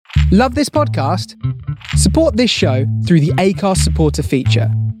Love this podcast? Support this show through the Acast supporter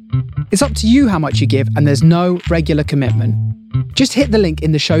feature. It's up to you how much you give, and there's no regular commitment. Just hit the link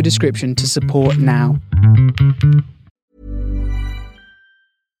in the show description to support now.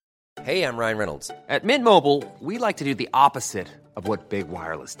 Hey, I'm Ryan Reynolds. At Mint Mobile, we like to do the opposite of what Big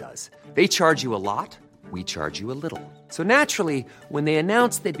Wireless does. They charge you a lot, we charge you a little. So naturally, when they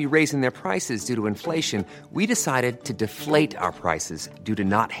announced they'd be raising their prices due to inflation, we decided to deflate our prices due to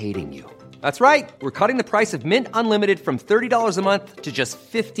not hating you. That's right. We're cutting the price of Mint Unlimited from $30 a month to just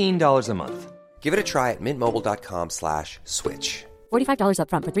 $15 a month. Give it a try at mintmobile.com/switch. $45 up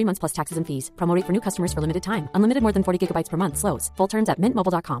front for 3 months plus taxes and fees. Promo rate for new customers for limited time. Unlimited more than 40 gigabytes per month. Slows full terms at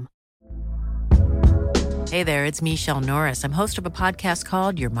mintmobile.com. Hey there, it's Michelle Norris. I'm host of a podcast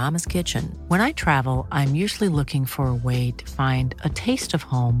called Your Mama's Kitchen. When I travel, I'm usually looking for a way to find a taste of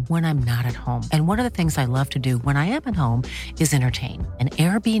home when I'm not at home. And one of the things I love to do when I am at home is entertain. And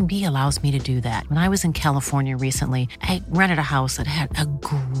Airbnb allows me to do that. When I was in California recently, I rented a house that had a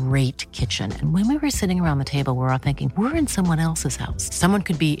great kitchen. And when we were sitting around the table, we're all thinking, we're in someone else's house. Someone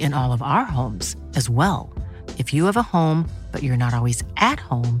could be in all of our homes as well. If you have a home, but you're not always at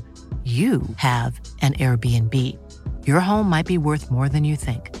home, you have an Airbnb. Your home might be worth more than you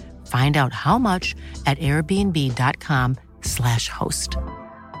think. Find out how much at airbnb.com/host.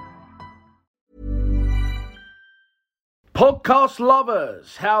 Podcast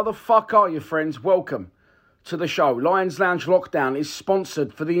lovers, how the fuck are you, friends? Welcome to the show. Lions Lounge Lockdown is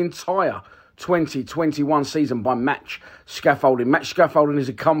sponsored for the entire 2021 season by Match Scaffolding. Match Scaffolding is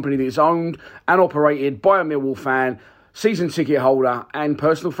a company that is owned and operated by a Millwall fan, season ticket holder and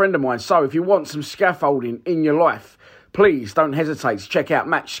personal friend of mine. So if you want some scaffolding in your life, please don't hesitate to check out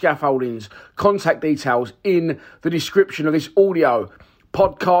Match Scaffolding's contact details in the description of this audio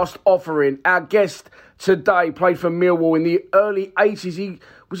podcast offering. Our guest today played for Millwall in the early 80s. He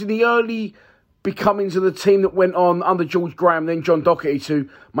was in the early becomings of the team that went on under George Graham, then John Docherty, to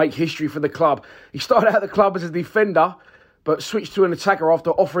make history for the club. He started out at the club as a defender, but switched to an attacker after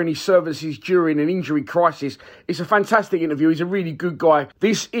offering his services during an injury crisis. It's a fantastic interview. He's a really good guy.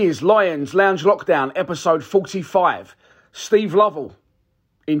 This is Lions Lounge Lockdown, episode 45. Steve Lovell.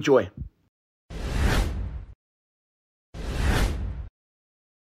 Enjoy.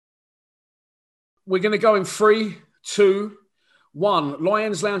 We're going to go in 3, 2, 1.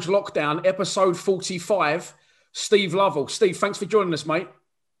 Lions Lounge Lockdown, episode 45. Steve Lovell. Steve, thanks for joining us, mate.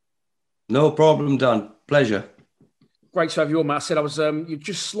 No problem, Dan. Pleasure. Great to have you on, mate. I said I was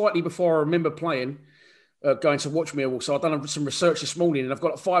just slightly before I remember playing, going to watch Millwall. So I've done some research this morning and I've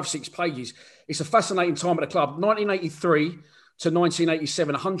got 5-6 pages. It's a fascinating time at the club. 1983 to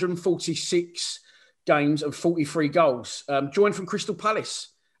 1987, 146 games and 43 goals. Joined from Crystal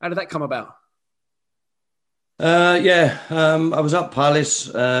Palace. How did that come about? I was at Palace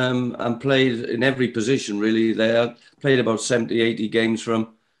and played in every position, really. There, played about 70, 80 games for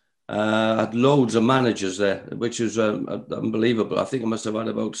them. Had loads of managers there, which is unbelievable. I think I must have had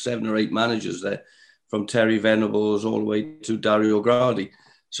about 7 or 8 managers there, from Terry Venables all the way to Dario Gradi.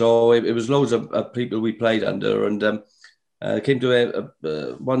 So it was loads of people we played under. And came to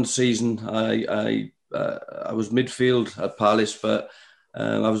one season, I was midfield at Palace, but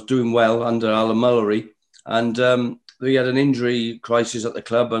I was doing well under Alan Mullery. And we had an injury crisis at the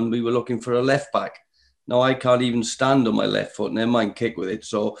club and we were looking for a left back. Now, I can't even stand on my left foot, never mind kick with it.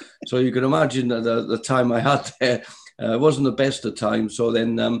 So you can imagine that the time I had there wasn't the best of times. So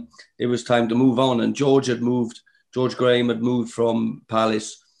then it was time to move on. And George Graham had moved from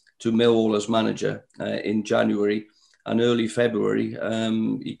Palace to Millwall as manager in January. And early February,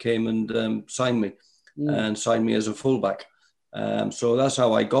 he came and signed me and signed me as a fullback. So that's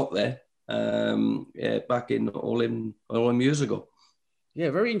how I got there back in all them years ago. Yeah,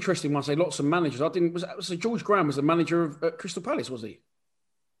 very interesting one. Say lots of managers. So George Graham was the manager of Crystal Palace, was he?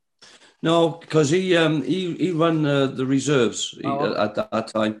 No, because he ran the reserves at that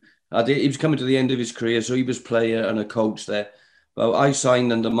time. He was coming to the end of his career, so he was player and a coach there. But I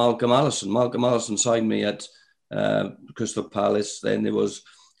signed under Malcolm Allison. Malcolm Allison signed me at Crystal Palace. Then there was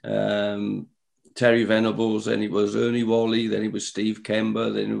Terry Venables. Then it was Ernie Whalley. Then it was Steve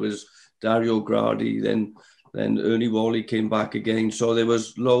Kember. Then it was Dario Gradi. Then Ernie Whalley came back again. So there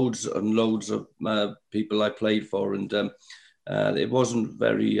was loads and loads of people I played for. And it wasn't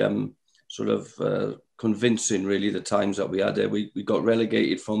very convincing, really, the times that we had there. We got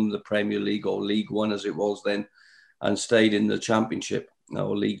relegated from the Premier League, or League One as it was then, and stayed in the Championship,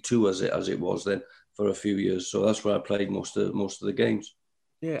 or League Two as it was then, for a few years. So that's where I played most of the games.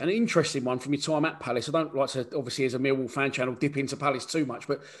 Yeah, an interesting one from your time at Palace. I don't like to, obviously, as a Millwall fan channel, dip into Palace too much,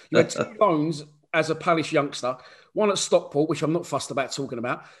 but you had 2 loans as a Palace youngster. one at Stockport, which I'm not fussed about talking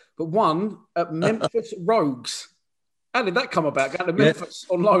about, but one at Memphis Rogues. How did that come about? Going to Memphis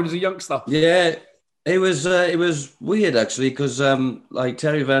on loan as a youngster? Yeah, it was weird actually because like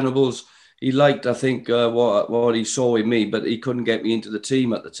Terry Venables, he liked I think what he saw in me, but he couldn't get me into the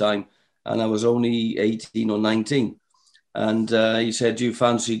team at the time, and I was only 18 or 19, and he said, "Do you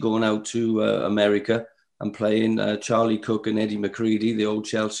fancy going out to America and playing?" Charlie Cook and Eddie McCready, the old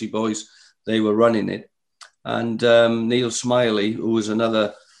Chelsea boys, they were running it, and Neil Smiley, who was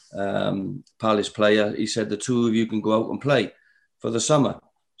another Palace player, he said the two of you can go out and play for the summer.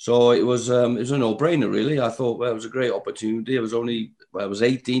 So it was a no-brainer really. I thought, well, it was a great opportunity. I was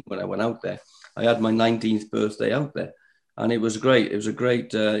 18 when I went out there. I had my 19th birthday out there, and it was great. It was a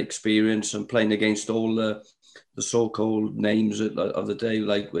great experience, and playing against all the so-called names of the day,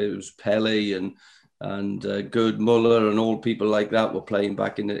 like it was Pele and Gerd Muller and all people like that were playing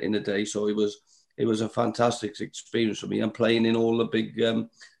back in the day. So it was a fantastic experience for me. I'm playing in all the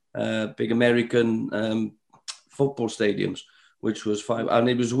big American football stadiums, which was fine. And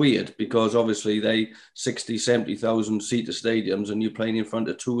it was weird because obviously they 60, 70,000 seater stadiums and you're playing in front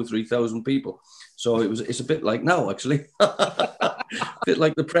of 2,000 or 3,000 people. So it's a bit like now, actually. A bit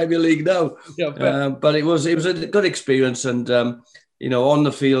like the Premier League now. Yeah, but it was a good experience. And, on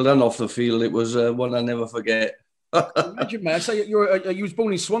the field and off the field, it was one I'll never forget. Imagine, man. So you was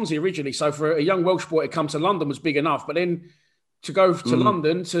born in Swansea originally. So for a young Welsh boy to come to London was big enough. But then to go to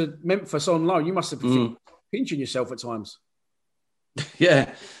London, to Memphis on loan, you must have been pinching yourself at times.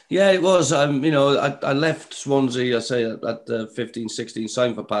 Yeah, it was. I left Swansea, I say, at 15, 16,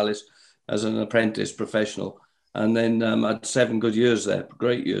 signed for Palace as an apprentice professional. And then I had 7 good years there,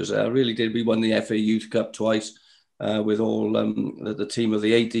 great years there. I really did. We won the FA Youth Cup twice with all the team of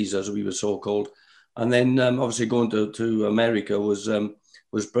the 80s, as we were so called. And then obviously going to America was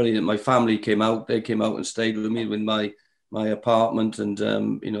brilliant. My family came out. They came out and stayed with me in my apartment. And,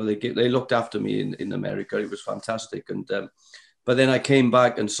 they looked after me in America. It was fantastic. And but then I came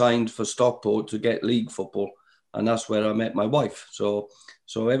back and signed for Stockport to get league football. And that's where I met my wife. So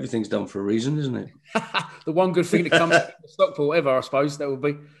everything's done for a reason, isn't it? The one good thing that comes out of Stockport ever, I suppose, that would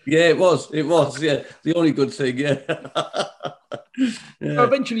be. Yeah, it was. Yeah. The only good thing, yeah. So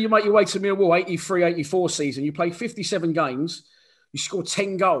eventually you make your way to Millwall, 83-84 season. You play 57 games. You score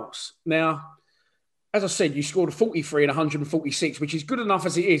 10 goals. Now, as I said, you scored 43 and 146, which is good enough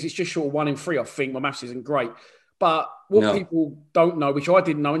as it is. It's just short of 1 in 3, I think. My maths isn't great. But what people don't know, which I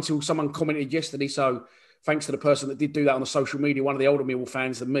didn't know until someone commented yesterday, so thanks to the person that did do that on the social media, one of the older Millwall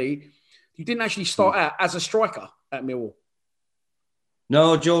fans than me, you didn't actually start out as a striker at Millwall.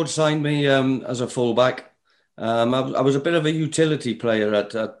 No, George signed me as a fullback. I was a bit of a utility player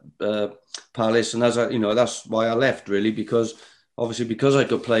at Palace, and that's why I left really, because I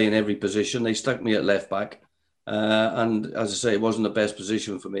could play in every position, they stuck me at left back. And as I say, it wasn't the best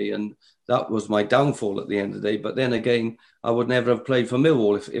position for me, and that was my downfall at the end of the day. But then again, I would never have played for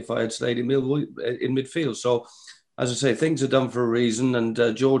Millwall if I had stayed in Millwall in midfield. So, as I say, things are done for a reason.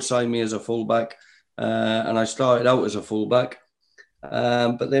 And George signed me as a fullback, and I started out as a fullback.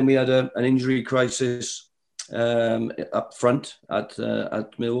 But then we had an injury crisis up front at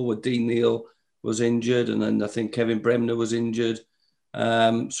Millwall, where Dean Neal was injured, and then I think Kevin Bremner was injured.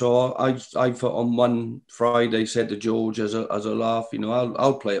 So I on one Friday said to George as a laugh,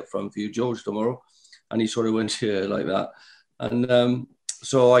 I'll play up front for you, George, tomorrow. And he sort of went, yeah, like that. And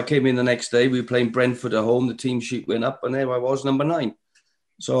so I came in the next day. We were playing Brentford at home. The team sheet went up, and there I was, number 9.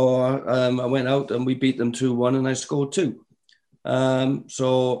 So I went out and we beat them 2-1, and I scored 2.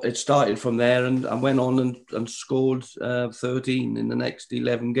 So it started from there, and I went on and scored 13 in the next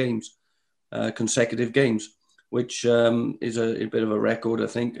 11 games, consecutive games, which is a bit of a record, I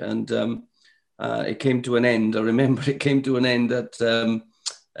think. And it came to an end. I remember it came to an end at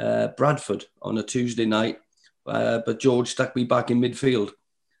Bradford on a Tuesday night, but George stuck me back in midfield.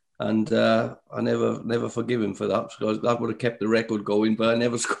 And I never forgive him for that, because that would have kept the record going, but I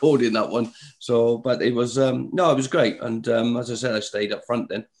never scored in that one. So, but it was, it was great. And as I said, I stayed up front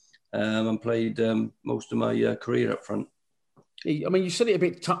then and played most of my career up front. I mean, you said it a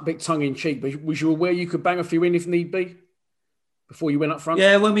bit tongue-in-cheek, but was you aware you could bang a few in if need be before you went up front?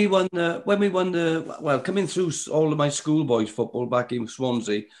 Yeah, when we won coming through all of my schoolboys football back in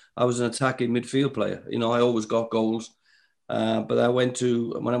Swansea, I was an attacking midfield player. I always got goals. But when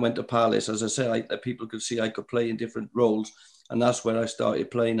I went to Palace, as I said, people could see I could play in different roles, and that's where I started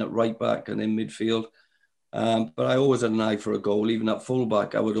playing at right back and in midfield. But I always had an eye for a goal. Even at full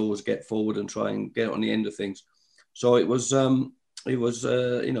back, I would always get forward and try and get on the end of things. So it was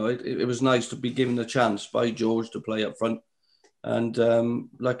nice to be given a chance by George to play up front, And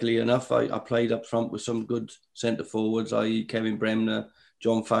luckily enough, I played up front with some good centre forwards, i.e. Kevin Bremner,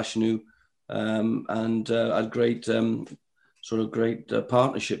 John Fashanu, and had great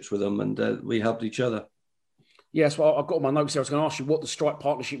partnerships with them, and we helped each other. Yes, well, I've got on my notes here. I was going to ask you what the strike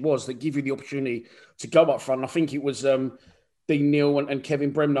partnership was that gave you the opportunity to go up front. And I think it was Dean Neal and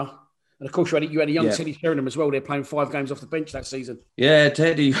Kevin Bremner. And of course, you had a young Teddy Sheringham as well. They're playing 5 games off the bench that season. Yeah,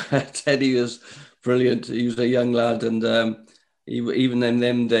 Teddy was brilliant. He was a young lad, and even in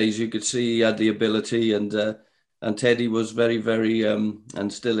them days, you could see he had the ability. And Teddy was very, very,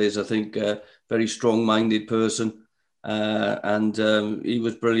 and still is, I think, very strong-minded person. And he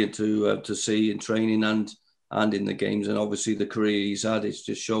was brilliant to see in training and in the games, and obviously the career he's had, it's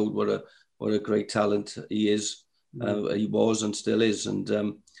just showed what a great talent he is. He was and still is,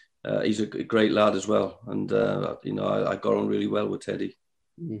 and he's a great lad as well. And I got on really well with Teddy.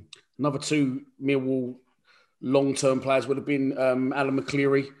 Another 2 Millwall long-term players would have been Alan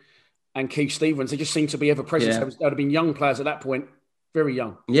McCleary and Keith Stevens. They just seemed to be ever present. They would have been young players at that point, very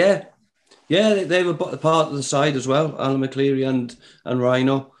young. Yeah, they were part of the side as well. Alan McCleary and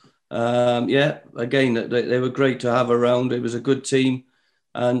Rhino. Again, they were great to have around. It was a good team.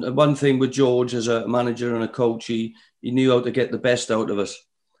 And one thing with George as a manager and a coach, he knew how to get the best out of us.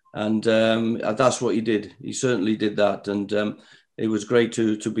 And that's what he did. He certainly did that. And it was great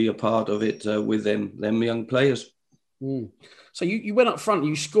to be a part of it with them young players. So you went up front and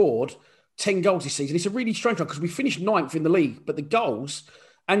you scored 10 goals this season. It's a really strange one because we finished 9th in the league, but the goals,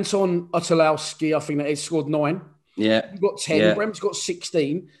 Anton Otolowski, I think that is, scored 9. Yeah. You got 10, yeah. Brem's got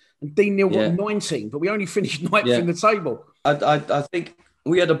 16. And Dean Neal got 19, but we only finished 9th in the table. I think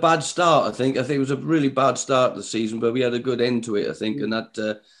we had a bad start. I think it was a really bad start of the season, but we had a good end to it, I think. And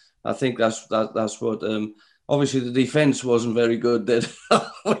that I think that's what. Obviously, the defence wasn't very good.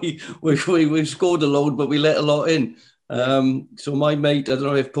 We scored a load, but we let a lot in. So my mate, I don't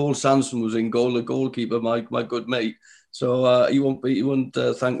know if Paul Sanson was in goal, the goalkeeper, my good mate. So he won't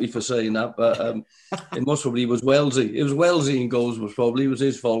thank me for saying that, but it most probably was Wellesley. It was Wellesley in goals, it was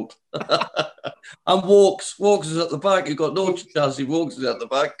his fault. And Walks is at the back. He got no chance. Walks is at the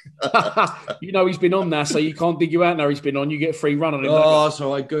back. He's been on now, so you can't dig you out now. He's been on. You get a free run on him. Oh, that's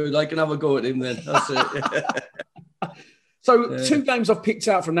all right. Good. I can have a go at him then. That's it. So 2 games I've picked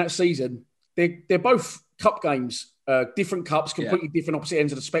out from that season. They're both cup games. Different cups, completely different opposite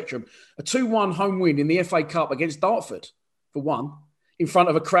ends of the spectrum. A 2-1 home win in the FA Cup against Dartford, for one, in front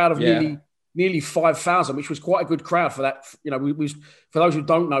of a crowd of nearly 5,000, which was quite a good crowd for that. For those who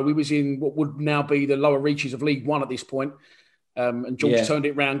don't know, we was in what would now be the lower reaches of League One at this point. And George turned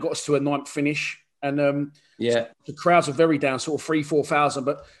it round, got us to a 9th finish. And the crowds were very down, sort of 3,000-4,000,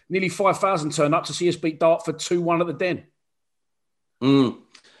 but nearly 5,000 turned up to see us beat Dartford 2-1 at the Den.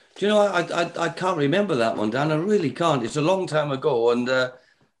 Do you know, I can't remember that one, Dan. I really can't. It's a long time ago, and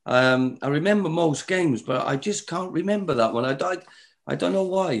I remember most games, but I just can't remember that one. I don't know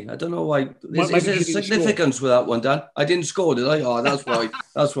why. Is there a significance with that one, Dan? I didn't score, did I? Oh, that's why.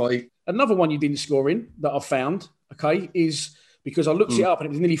 That's why. Another one you didn't score in that I found, is because I looked it up and it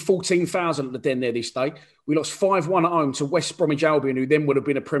was nearly 14,000 at the Den there this day. We lost 5-1 at home to West Bromwich Albion, who then would have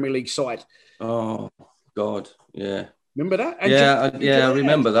been a Premier League side. Oh, God, yeah. Remember that? And I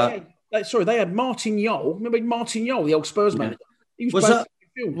remember that. They had Martin Yole. Remember Martin Yole, the old Spurs manager?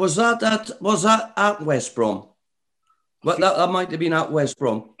 Was that at West Brom? Well, that might have been at West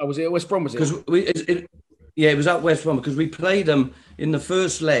Brom. Oh, was it at West Brom? Was it? Because it was at West Brom because we played them in the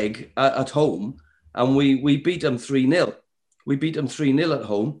first leg at home, and we beat them 3-0. We beat them 3-0 at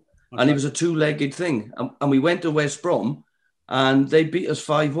home, and it was a 2-legged thing. And we went to West Brom, and they beat us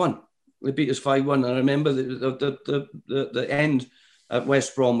 5-1. They beat us 5-1, and I remember the end at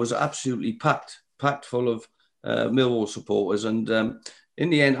West Brom was absolutely packed full of Millwall supporters. And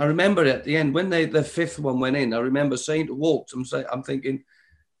in the end, I remember at the end when the 5th one went in, I remember saying to Walks, I'm thinking,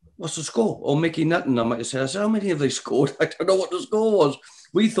 what's the score? Or Mickey Nutton, I might have said, how many have they scored? I don't know what the score was.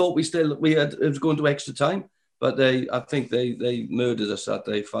 We thought it was going to extra time, but I think they murdered us that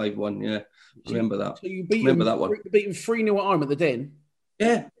day, 5-1. Yeah, I remember that. So you beat them 3-0 at home at the Den.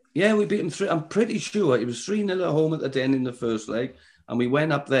 Yeah, we beat them 3. I'm pretty sure it was 3-0 at home at the Den in the first leg, and we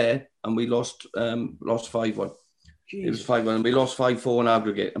went up there and we lost 5-1. It was 5-1, and we lost 5-4 in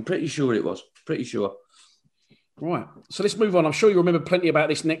aggregate. I'm pretty sure it was. Pretty sure. Right. So let's move on. I'm sure you remember plenty about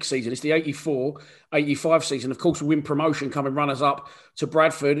this next season. It's the 84-85 season. Of course, we win promotion, coming runners up to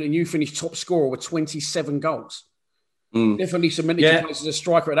Bradford, and you finished top scorer with 27 goals. Definitely cemented your place as a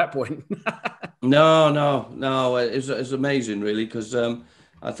striker at that point. No. It was amazing, really, because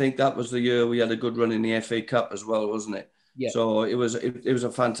I think that was the year we had a good run in the FA Cup as well, wasn't it? Yeah. So it was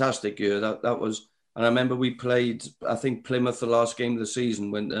a fantastic year. That was And I remember we played, I think, Plymouth the last game of the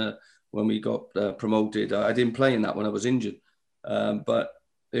season when we got promoted. I didn't play in that when I was injured, but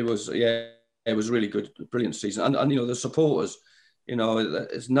it was really good, brilliant season. And the supporters,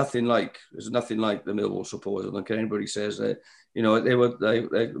 it's nothing like the Millwall supporters. I don't care anybody says that.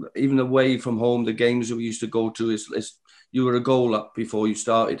 They even away from home, the games that we used to go to is you were a goal up before you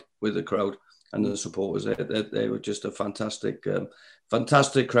started with the crowd and the supporters. They were just a fantastic crowd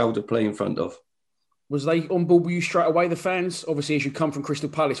to play in front of. Was they on board with you straight away, the fans? Obviously, as you come from Crystal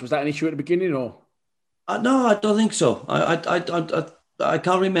Palace, was that an issue at the beginning, or? No, I don't think so. I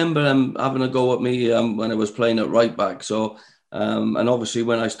can't remember them having a go at me when I was playing at right back. So, and obviously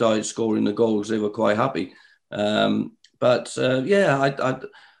when I started scoring the goals, they were quite happy. There's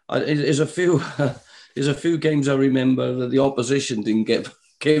a few games I remember that the opposition didn't get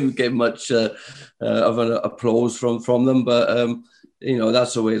much of an applause from them, but.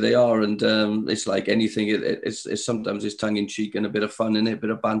 That's the way they are, and it's like anything. It's sometimes it's tongue in cheek and a bit of fun in it, a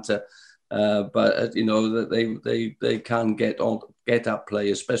bit of banter. But they can get at play,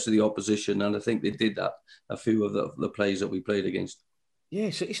 especially the opposition, and I think they did that. A few of the players that we played against. Yeah,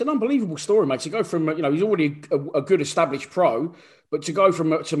 it's an unbelievable story, mate. To go from he's already a good established pro, but to go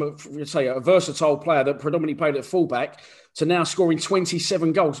from a versatile player that predominantly played at fullback to now scoring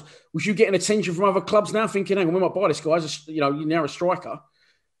 27 goals. Was you getting attention from other clubs now, thinking, "Hang on, we might buy this guy"? You're now a striker.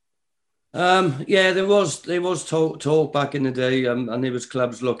 There was talk back in the day, and there was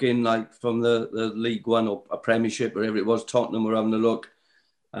clubs looking like from the League One or a Premiership, wherever it was. Tottenham were having a look,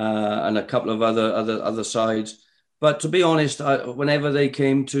 and a couple of other sides. But to be honest, whenever they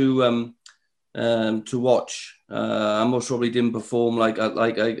came to watch, I most probably didn't perform like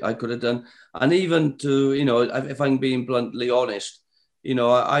I could have done. And even to, if I'm being bluntly honest,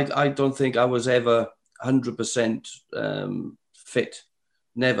 I don't think I was ever 100% fit.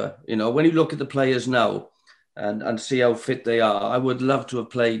 Never. When you look at the players now and see how fit they are, I would love to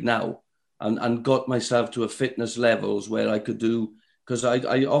have played now and got myself to a fitness levels where I could do, because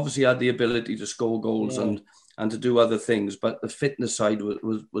I obviously had the ability to score goals and to do other things, but the fitness side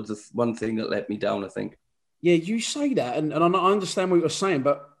was the one thing that let me down, I think. Yeah, you say that, and I understand what you're saying,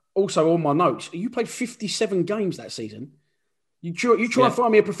 but also on my notes, you played 57 games that season. You try and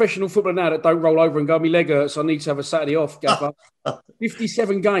find me a professional footballer now that don't roll over and go, "My leg hurts, I need to have a Saturday off."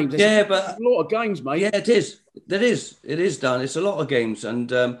 57 games. But a lot of games, mate. Yeah, it is. It is, Dan. It's a lot of games,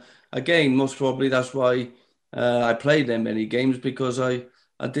 and again, most probably that's why I played them many games, because I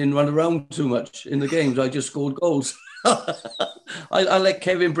didn't run around too much in the games. I just scored goals. I let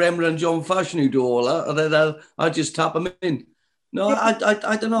Kevin Bremer and John Fashanu do all that, and then I just tap them in. No, I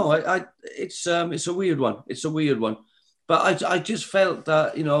don't know. It's a weird one. It's a weird one. But I just felt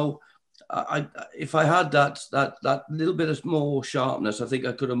that, if I had that little bit of more sharpness, I think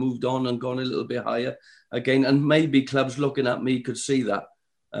I could have moved on and gone a little bit higher again. And maybe clubs looking at me could see that.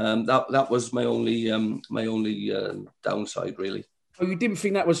 That was my only downside, really. Oh, you didn't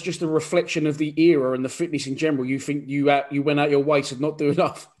think that was just a reflection of the era and the fitness in general? You think you went out your way to not do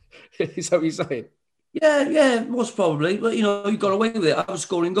enough? Is that what you're saying? Yeah, most probably. But, you got away with it. I was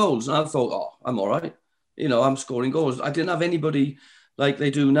scoring goals, and I thought, oh, I'm all right. I'm scoring goals. I didn't have anybody like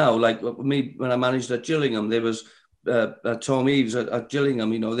they do now. Like me, when I managed at Gillingham, there was Tom Eaves at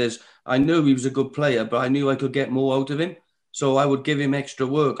Gillingham. I knew he was a good player, but I knew I could get more out of him. So I would give him extra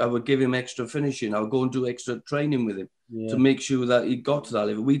work. I would give him extra finishing. I would go and do extra training with him to make sure that he got to that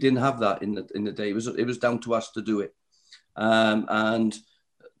level. We didn't have that in the day. It was down to us to do it. And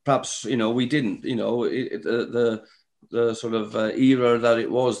perhaps, we didn't. The sort of era that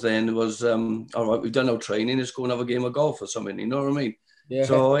it was then was, all right, we've done our training, let's go and have a game of golf or something, you know what I mean? Yeah.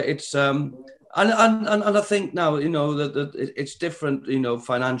 So it's, and I think now, that it's different,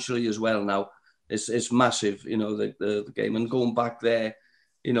 financially as well now. It's massive, the game. And going back there,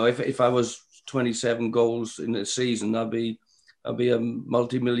 if I was 27 goals in a season, I'd be a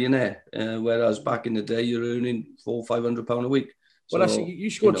multi-millionaire. Whereas back in the day, you're earning £400 or £500 a week. Well, that's it. You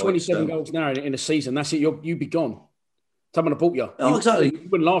scored 27 goals now in a season. That's it. You'd be gone. Someone bought you. Oh, exactly. You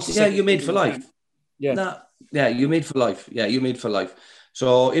wouldn't last. Yeah, you're made for life. Yeah. You're made for life. Yeah, you're made for life.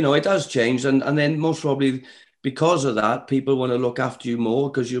 So, it has changed. And then most probably because of that, people want to look after you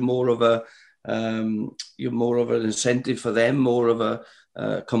more because you're more of an incentive for them, more of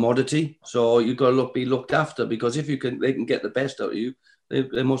a commodity. So you've got to be looked after, because if they can get the best out of you,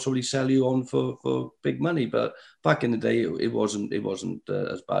 they most probably sell you on for big money. But back in the day, it wasn't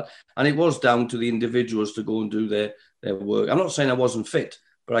as bad. And it was down to the individuals to go and do their work. I'm not saying I wasn't fit,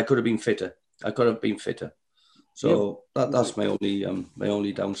 but I could have been fitter. So that's my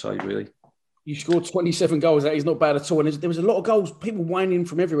only downside, really. You scored 27 goals. That is not bad at all. And there was a lot of goals, people whining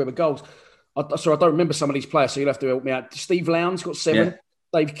from everywhere, but goals. Sorry, I don't remember some of these players, so you'll have to help me out. Steve Lowndes got 7. Yeah.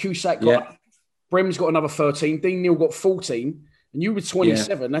 Dave Cusack got... Brem's got another 13. Dean Neal got 14. And you were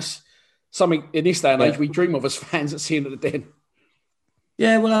 27. Yeah. That's something in this day and age we dream of as fans at seeing at the Den.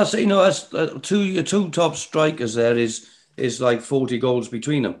 Yeah, well, as two top strikers there is like 40 goals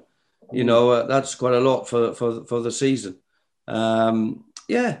between them. That's quite a lot for the season.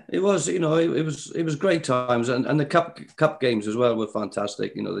 It was. It was great times, and the cup games as well were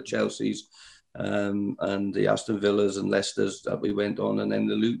fantastic. The Chelsea's and the Aston Villas and Leicester's that we went on, and then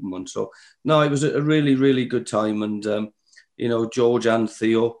the Luton one. So no, it was a really, really good time, and George and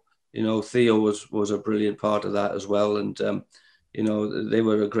Theo. Theo was a brilliant part of that as well, and they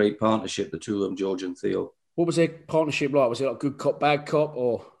were a great partnership, the two of them, George and Theo. What was their partnership like? Was it like good cop, bad cop,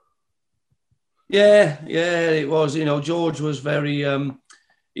 or? Yeah, it was. George was very.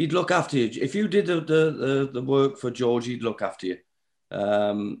 He'd look after you if you did the work for George. He'd look after you,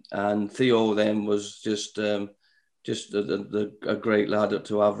 and Theo then was just a great lad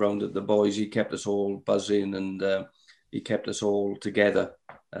to have around the boys. He kept us all buzzing, and he kept us all together.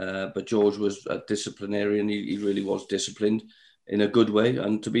 But George was a disciplinarian. He really was disciplined in a good way.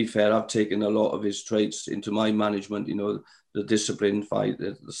 And to be fair, I've taken a lot of his traits into my management. The discipline fight,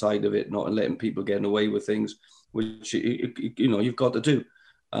 the side of it, not letting people getting away with things, which you've got to do.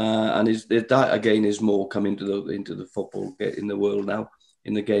 And that again is more coming into the football in the world now,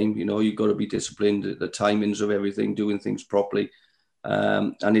 in the game. You've got to be disciplined, the timings of everything, doing things properly.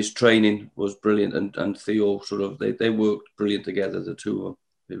 And his training was brilliant, and Theo they worked brilliant together, the two of them.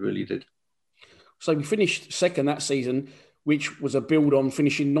 They really did. So we finished second that season, which was a build on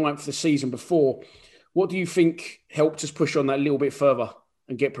finishing 9th the season before. What do you think helped us push on that a little bit further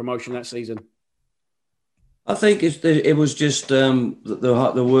and get promotion that season? I think it was just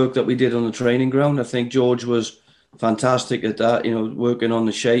the work that we did on the training ground. I think George was fantastic at that, working on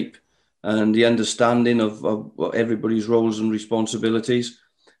the shape and the understanding of everybody's roles and responsibilities,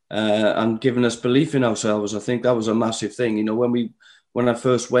 and giving us belief in ourselves. I think that was a massive thing. When I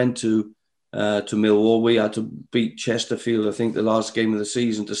first went to Millwall, we had to beat Chesterfield, I think the last game of the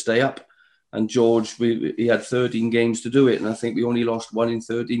season, to stay up. And George, he had 13 games to do it, and I think we only lost 1 in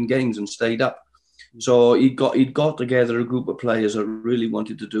 13 games and stayed up. So he'd got together a group of players that really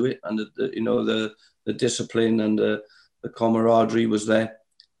wanted to do it, and the discipline and the camaraderie was there.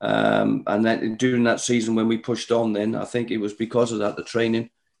 And then during that season when we pushed on, then I think it was because of that, the training.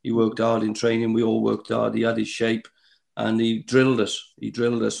 He worked hard in training. We all worked hard. He had his shape, and he drilled us. He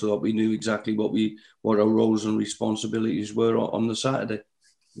drilled us so that we knew exactly what our roles and responsibilities were on the Saturday.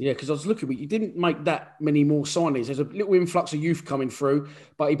 Yeah, because I was looking, you didn't make that many more signings. There's a little influx of youth coming through,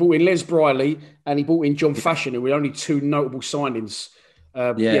 but he brought in Les Briley and he brought in John Fashion, who were only 2 notable signings.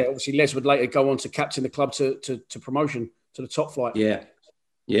 Obviously Les would later go on to captain the club to promotion to the top flight. Yeah.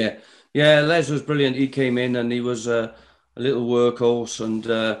 Les was brilliant. He came in and he was a little workhorse, and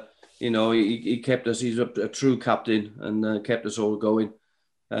he kept us. He's a true captain and kept us all going.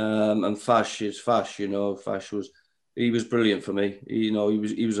 And Fash is Fash. Fash was. He was brilliant for me. He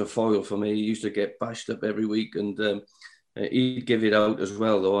was a foil for me. He used to get bashed up every week, and he'd give it out as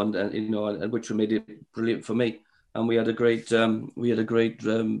well, though, and which made it brilliant for me. And we had a great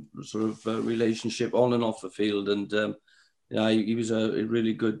relationship on and off the field, and he was a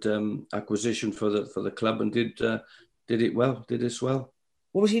really good acquisition for the club, and did us well.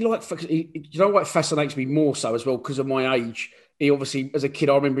 What was he like? What fascinates me more so as well, because of my age. He obviously, as a kid,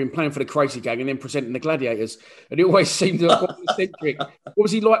 I remember him playing for the Crazy Gang and then presenting the Gladiators, and he always seemed quite eccentric. What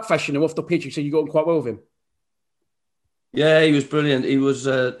was he like, Fashion, off the pitch? You said you got on quite well with him. Yeah, he was brilliant. He was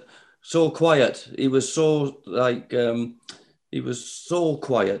so quiet. He was so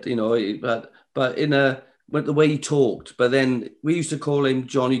quiet, but with the way he talked. But then we used to call him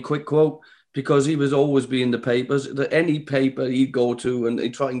Johnny Quick Quote, because he was always be in the papers. Any paper he'd go to, and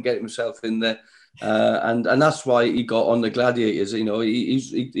he'd try and get himself in there. And that's why he got on the Gladiators.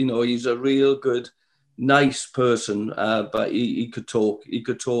 He's a real good, nice person, but he could talk. He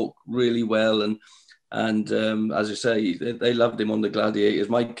could talk really well, and as I say, they loved him on the Gladiators.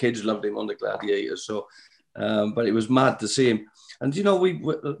 My kids loved him on the Gladiators. So, but it was mad to see him. And we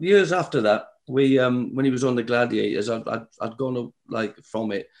years after that, when he was on the Gladiators, I'd gone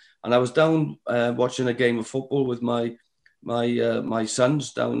from it, and I was down watching a game of football with my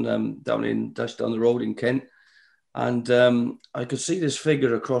sons down the road in Kent, and I could see this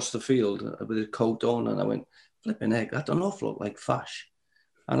figure across the field with his coat on, and I went, flipping heck, that don't look like Fash.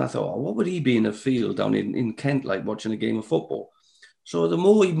 And I thought, what would he be in a field down in Kent, like watching a game of football? So the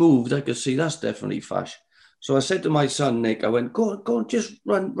more he moved, I could see that's definitely Fash. So I said to my son Nick, I went, go on, just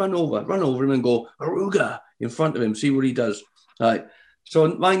run over him and go Aruga in front of him, see what he does. Right. So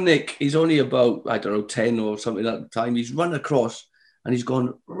my Nick, he's only about, I don't know, 10 or something at the time. He's run across and he's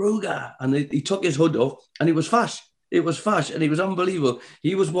gone, Ruger. And he took his hood off and it was Fash. It was Fash and he was unbelievable.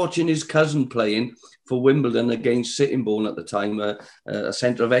 He was watching his cousin playing for Wimbledon against Sittingbourne at the time, a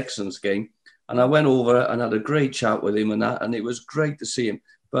Centre of Excellence game. And I went over and had a great chat with him and it was great to see him.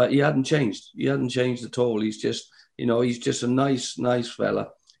 But he hadn't changed. He hadn't changed at all. He's just, he's just a nice fella.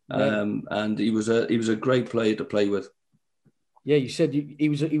 Yeah. And he was a great player to play with. Yeah, you said he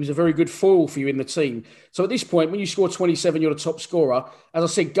was a very good foil for you in the team. So at this point, when you score 27, you're the top scorer. As I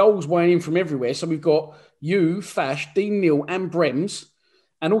said, goals weighing in from everywhere. So we've got you, Fash, Dean Neal, and Brems,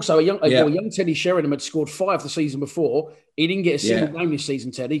 and also a young Teddy Sheringham had scored 5 the season before. He didn't get a single game this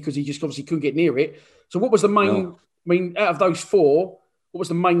season, Teddy, because he just obviously couldn't get near it. So what was the main? No. I mean, out of those 4, what was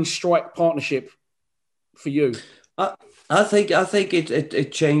the main strike partnership for you? I think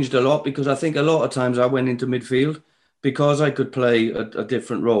it changed a lot because I think a lot of times I went into midfield. Because I could play a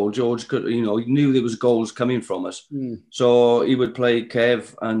different role, George could, he knew there was goals coming from us. So he would play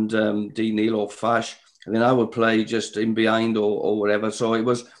Kev and Dean Neal or Fash, and then I would play just in behind or whatever. So it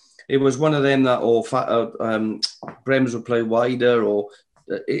was one of them that, or Brems would play wider, or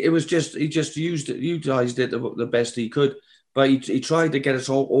it was just, he just utilized it the best he could. But he tried to get us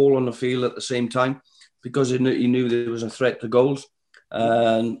all on the field at the same time because he knew there was a threat to goals.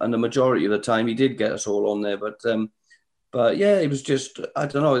 And the majority of the time he did get us all on there. But yeah, it was just, I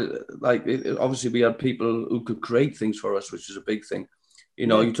don't know, obviously we had people who could create things for us, which is a big thing.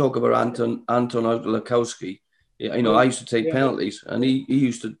 You talk about Anton Lakowski. I used to take penalties and he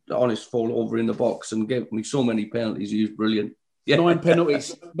used to, fall over in the box and give me so many penalties. He was brilliant. Yeah. 9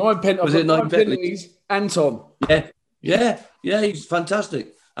 penalties. 9 penalties. Was it 9 penalties? Anton. Yeah, he's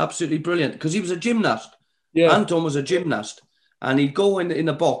fantastic. Absolutely brilliant. Because he was a gymnast. Yeah. Anton was a gymnast. And he'd go in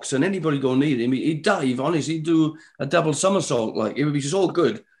the box and anybody go near him, he'd dive, honestly, he'd do a double somersault. Like, it would be so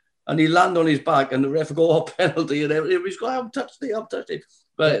good. And he'd land on his back and the ref would go, oh, penalty. And everybody's going, I've touched it.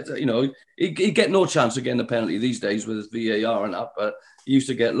 But, he'd get no chance of getting a penalty these days with his VAR and that. But he used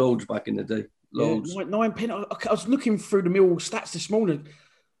to get loads back in the day. Loads. Yeah, 9 penalties. I was looking through the Mill stats this morning.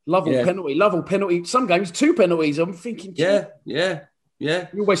 Lovell penalty. Some games, 2 penalties. I'm thinking, Yeah.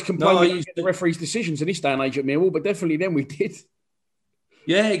 We always complain about the referee's decisions in this day and age at Millwall, but definitely then we did.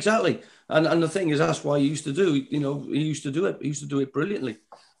 Yeah, exactly. And the thing is, that's why he used to do. He used to do it. He used to do it brilliantly.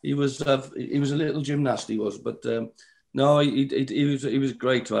 He was a little gymnast. He was, but no, he was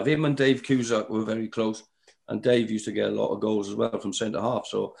great to have. Him and Dave Cusack were very close, and Dave used to get a lot of goals as well from centre half.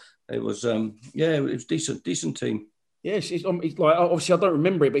 So it was, it was decent team. Yes, it's like, obviously I don't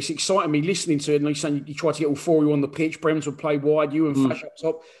remember it, but it's exciting me listening to it. And he's saying you tried to get all 4 of you on the pitch. Brems would play wide, you and Fash up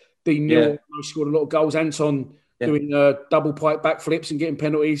top. Dean Neal scored a lot of goals. Anton doing double pipe backflips and getting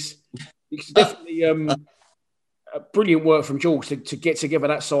penalties. It's definitely a brilliant work from George to get together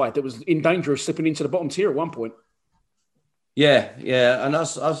that side that was in danger of slipping into the bottom tier at one point. Yeah, and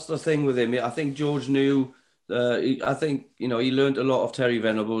that's the thing with him. I think George knew. I think he learned a lot of Terry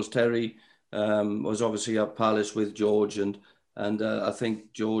Venables. Terry was obviously at Palace with George, and I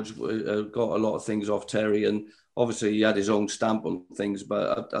think George got a lot of things off Terry, and obviously he had his own stamp on things.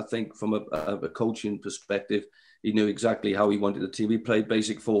 But I think from a coaching perspective, he knew exactly how he wanted the team. He played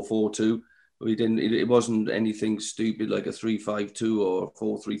basic 4-4-2. It wasn't anything stupid like a 3-5-2 or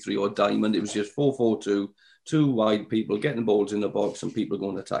 4-3-3 or diamond. It was just 4-4-2, 2 wide people getting balls in the box and people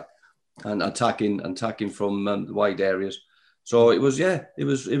going to attack and attacking from wide areas. So it was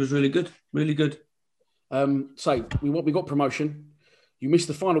really good, really good. So we got promotion. You missed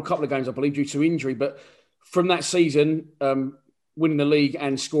the final couple of games, I believe, due to injury. But from that season, winning the league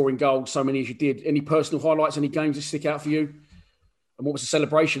and scoring goals so many as you did, any personal highlights, any games that stick out for you? And what was the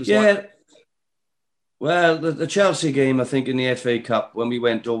celebrations like? Well, the Chelsea game, I think, in the FA Cup, when we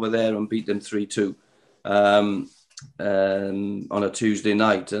went over there and beat them 3-2 on a Tuesday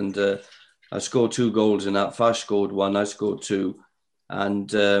night. And I scored 2 goals in that. Fash scored 1, I scored 2.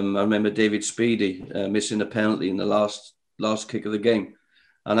 And I remember David Speedy missing a penalty in the last kick of the game.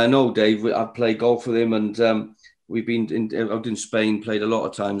 And I know Dave, I played golf with him, and we've been out in Spain, played a lot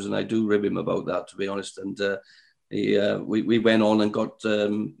of times, and I do rib him about that, to be honest. And we went on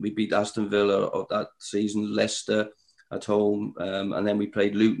and we beat Aston Villa of that season, Leicester at home, and then we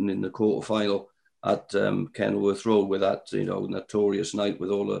played Luton in the quarter-final at Kenilworth Road with that notorious night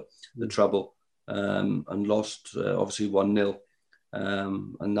with all the trouble, and lost obviously 1-0.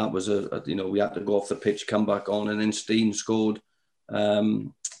 And that was we had to go off the pitch, come back on, and then Steen scored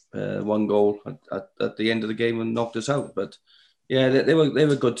 1 goal at the end of the game and knocked us out. But yeah, they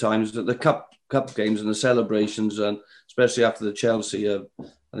were good times. The cup games and the celebrations, and especially after the Chelsea, I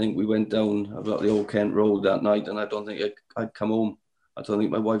think we went down about the Old Kent Road that night, and I don't think I'd come home I don't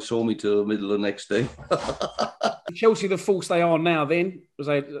think my wife saw me till the middle of the next day. Chelsea, the force they are now, then, was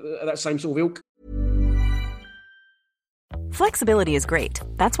they that same sort of ilk? Flexibility is great.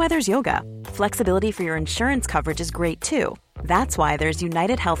 That's why there's yoga. Flexibility for your insurance coverage is great too. That's why there's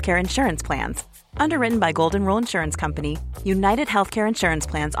United Healthcare Insurance Plans. Underwritten by Golden Rule Insurance Company, United Healthcare Insurance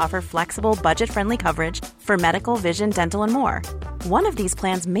Plans offer flexible, budget-friendly coverage for medical, vision, dental, and more. One of these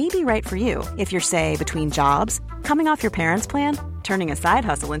plans may be right for you if you're, say, between jobs, coming off your parents' plan, turning a side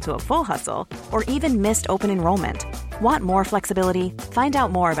hustle into a full hustle, or even missed open enrollment. Want more flexibility? Find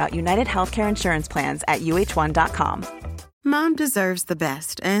out more about United Healthcare Insurance Plans at uh1.com. Mom deserves the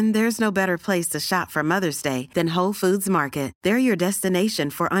best, and there's no better place to shop for Mother's Day than Whole Foods Market. They're your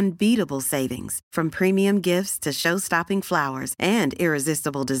destination for unbeatable savings, from premium gifts to show-stopping flowers and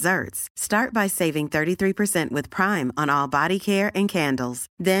irresistible desserts. Start by saving 33% with Prime on all body care and candles.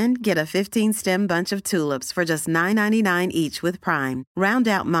 Then get a 15-stem bunch of tulips for just $9.99 each with Prime. Round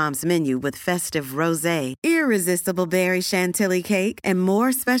out Mom's menu with festive rosé, irresistible berry chantilly cake, and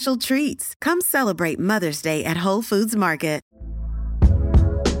more special treats. Come celebrate Mother's Day at Whole Foods Market.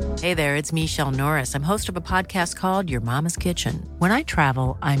 Hey there, it's Michelle Norris. I'm host of a podcast called Your Mama's Kitchen. When I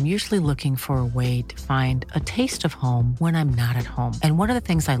travel, I'm usually looking for a way to find a taste of home when I'm not at home. And one of the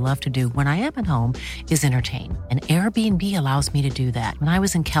things I love to do when I am at home is entertain. And Airbnb allows me to do that. When I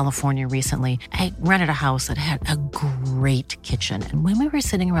was in California recently, I rented a house that had a great kitchen. And when we were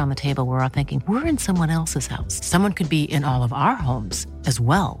sitting around the table, we were all thinking, we're in someone else's house. Someone could be in all of our homes as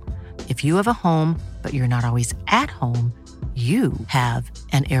well. If you have a home, but you're not always at home, you have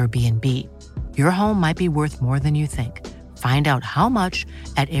an Airbnb. Your home might be worth more than you think. Find out how much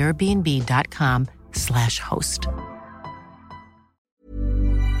at airbnb.com/host.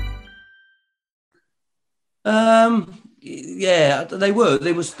 Yeah, they were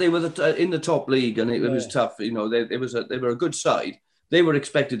in the top league, and it was tough. You know, they were a good side. They were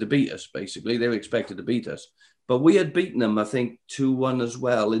expected to beat us. Basically, they were expected to beat us. But we had beaten them, I think, 2-1 as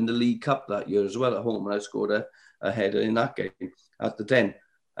well in the League Cup that year as well at home, and I scored a header in that game at the Den.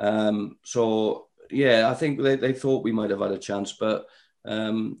 So yeah, I think they thought we might have had a chance, but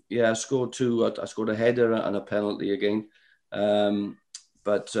I scored two. I scored a header and a penalty again. We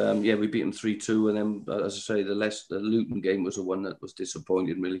beat them 3-2, and then, as I say, the Luton game was the one that was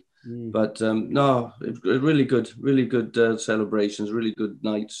disappointing, really. But no, it was really good celebrations, really good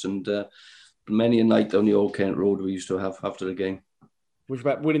nights, and many a night on the Old Kent Road we used to have after the game. Which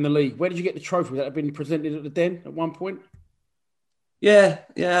was about winning the league. Where did you get the trophy? Was that been presented at the Den at one point? Yeah.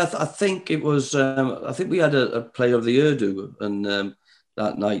 I think it was. I think we had a player of the year do and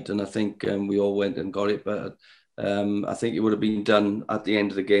that night, and I think we all went and got it. But I think it would have been done at the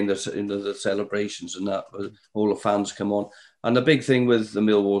end of the game, the celebrations and that. All the fans come on, and the big thing with the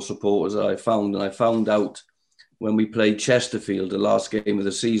Millwall supporters that I found out when we played Chesterfield, the last game of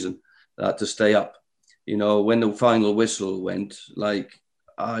the season, that to stay up. You know, when the final whistle went, like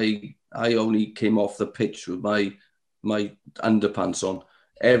I only came off the pitch with my underpants on.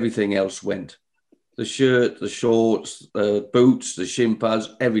 Everything else went. The shirt, the shorts, the boots, the shin pads,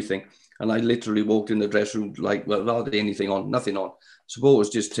 everything. And I literally walked in the dressing room like, well, hardly anything on, nothing on. Supporters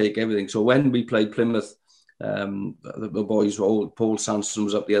just take everything. So when we played Plymouth, the boys were all, Paul Sanson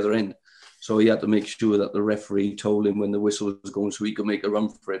was up the other end. So he had to make sure that the referee told him when the whistle was going so he could make a run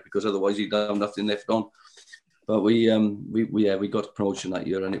for it, because otherwise he'd have nothing left on. But we got promotion that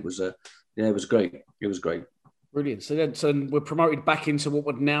year, and it was great. It was great. Brilliant. So then we're promoted back into what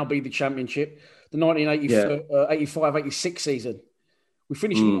would now be the Championship, the 1985-86 season. We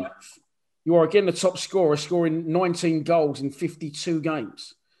finished ninth. You are again the top scorer, scoring 19 goals in 52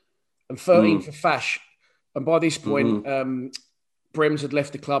 games and 13 for Fash. And by this point, Brems had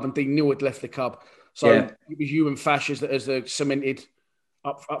left the club and Dean Neal had left the club. So it was you and Fash as the cemented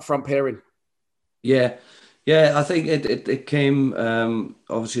up front pairing. Yeah, I think it came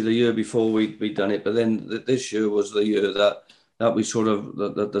obviously the year before we'd done it, but then this year was the year that we sort of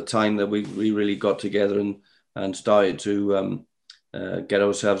the time that we really got together and started to get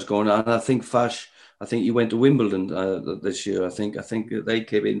ourselves going. And I think Fash, he went to Wimbledon this year. I think they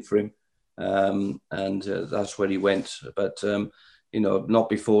came in for him, and that's where he went. But not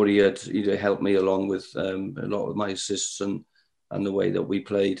before he'd helped me along with a lot of my assists and the way that we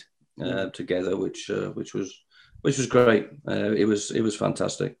played together, which was great. It was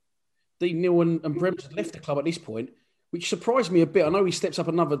fantastic. Dean Neal and Brems had left the club at this point, which surprised me a bit. I know he steps up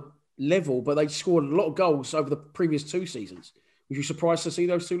another level, but they scored a lot of goals over the previous 2 seasons. Was you surprised to see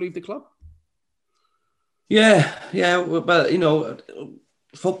those two leave the club? Yeah, but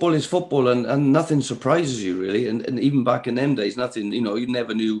football is football, and nothing surprises you really. And even back in them days, nothing. You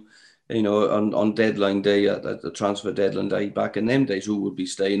never knew on deadline day, at the transfer deadline day, back in them days, who would be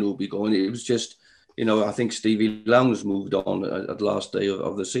staying, who would be going. It was just, I think Stevie Lowndes moved on at the last day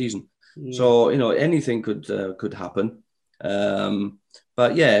of the season. Yeah. So, anything could happen.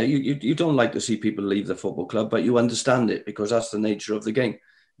 But yeah, you don't like to see people leave the football club, but you understand it because that's the nature of the game.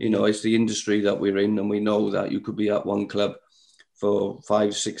 It's the industry that we're in, and we know that you could be at one club for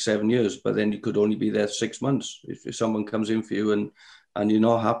 5, 6, 7 years, but then you could only be there 6 months if someone comes in for you and you're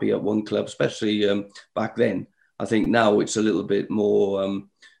not happy at one club, especially back then. I think now it's a little bit more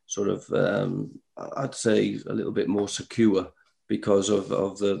I'd say a little bit more secure because of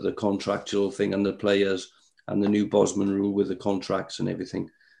the contractual thing and the players and the new Bosman rule with the contracts and everything.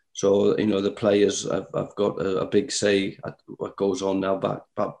 So, the players have got a big say at what goes on now.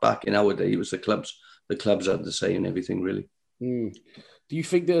 Back in our day, it was the clubs. The clubs had the say in everything, really. Mm. Do you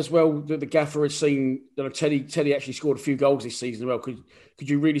think that as well that the gaffer has seen that Teddy actually scored a few goals this season as well? Could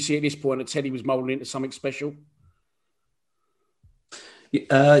you really see at this point that Teddy was moulding into something special?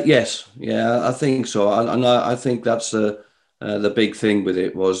 Yes, yeah, I think so, and I think that's the big thing with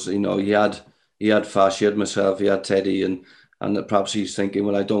it was he had Fash, he had myself, he had Teddy, and perhaps he's thinking,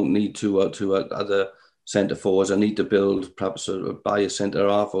 well, I don't need two other centre forwards. I need to build perhaps buy a centre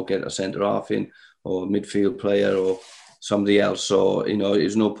half or get a centre half in or a midfield player or somebody else. So,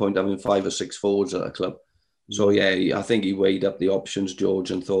 there's no point having 5 or 6 forwards at a club. So, yeah, I think he weighed up the options, George,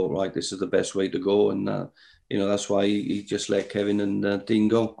 and thought, right, this is the best way to go. And, that's why he just let Kevin and Dean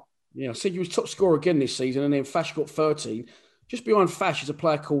go. Yeah, I said he was top scorer again this season, and then Fash got 13. Just behind Fash is a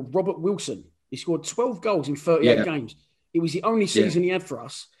player called Robert Wilson. He scored 12 goals in 38 games. It was the only season he had for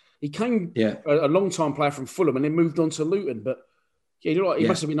us. He came a long-time player from Fulham and then moved on to Luton. But, he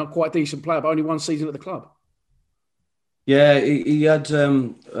must have been a quite decent player, but only one season at the club. Yeah, he had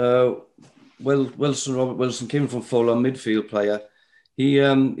Robert Wilson came from Fulham, midfield player. He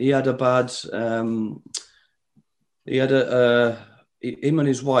had a bad him and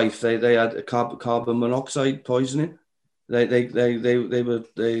his wife they had a carbon monoxide poisoning. They had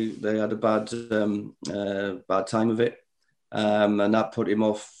a bad time of it, and that put him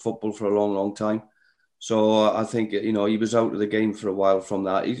off football for a long time. So I think he was out of the game for a while from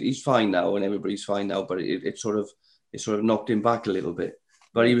that. He's fine now, and everybody's fine now. But it sort of knocked him back a little bit.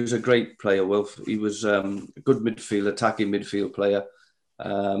 But he was a great player, Wilf. He was a good midfield, attacking midfield player.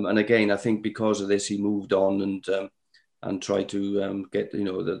 And again, I think because of this, he moved on and tried to get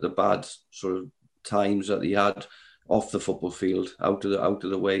the bad sort of times that he had off the football field out of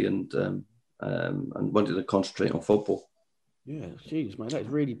the way, and wanted to concentrate on football. Yeah, jeez, mate, that's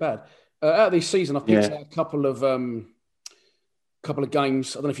really bad. Out of this season, I've picked out a couple of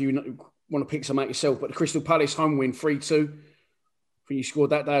games. I don't know if you want to pick some out yourself, but the Crystal Palace home win 3-2. I think you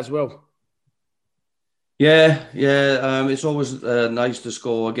scored that day as well. Yeah. It's always nice to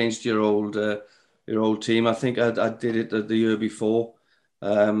score against your old team. I think I did it the year before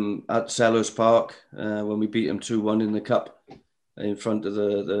at Sellers Park when we beat them 2-1 in the cup in front of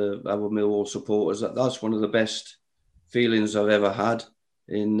our Millwall supporters. That's one of the best feelings I've ever had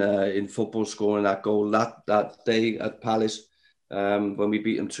in football, scoring that goal that day at Palace when we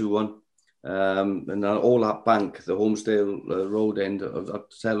beat them 2-1. And all that bank, the Holmesdale Road end of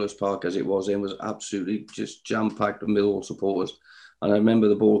Sellers Park as it was absolutely just jam-packed with Millwall supporters. And I remember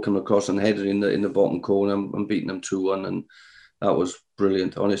the ball coming across and headed in the bottom corner and beating them 2-1, and that was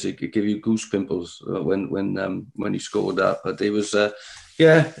brilliant. Honestly, it could give you goose pimples when he scored that. But it was,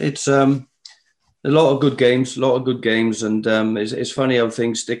 it's a lot of good games, and it's funny how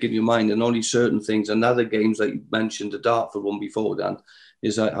things stick in your mind, and only certain things. And other games like you mentioned, the Dartford one before, Dan,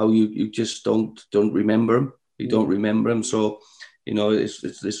 is how you just don't remember them. You don't remember them. So,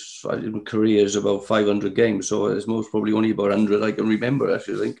 it's this career is about 500 games. So it's most probably only about 100 I can remember, I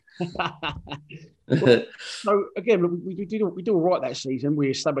should think. So again, we do all right that season.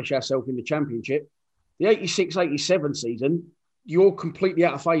 We established ourselves in the Championship. The 86-87 season, you're completely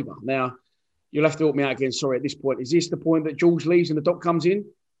out of favour. Now, you'll have to help me out again. Sorry, at this point, is this the point that George leaves and the Doc comes in?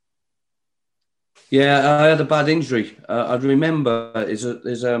 Yeah, I had a bad injury. I remember is at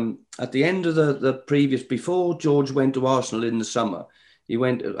the end of the previous, before George went to Arsenal in the summer, he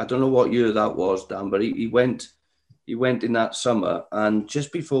went. I don't know what year that was, Dan, but he went in that summer, and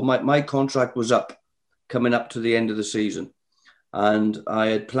just before my contract was coming up to the end of the season, and I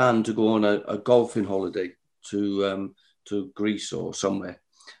had planned to go on a golfing holiday to Greece or somewhere.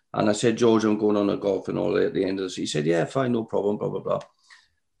 And I said, George, I'm going on a golfing holiday at the end of this. He said, yeah, fine, no problem, blah, blah, blah.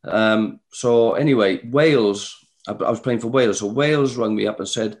 So anyway, Wales, I was playing for Wales. So Wales rang me up and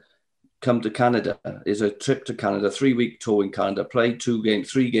said, come to Canada. There's a trip to Canada, 3-week tour in Canada, play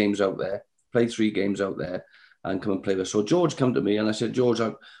 3 games out there, and come and play with us. So George came to me and I said, George,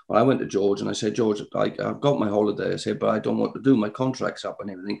 I went to George and I said, George, I've got my holiday. I said, but I don't want to do, my contract's up and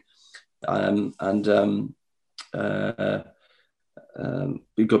everything.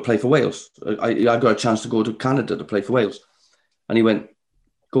 We got to play for Wales. I got a chance to go to Canada to play for Wales. And he went,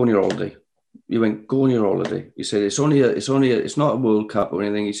 go on your holiday. He went, go on your holiday. He said, it's not a World Cup or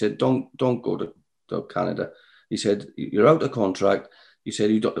anything. He said, don't go to Canada. He said, you're out of contract. He said,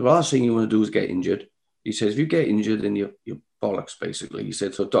 the last thing you want to do is get injured. He says, if you get injured, then you're bollocks, basically. He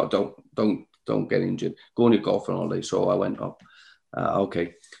said, so don't get injured. Go on your golfing holiday. So I went,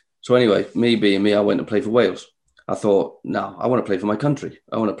 okay. So anyway, me being me, I went to play for Wales. I thought, no, I want to play for my country.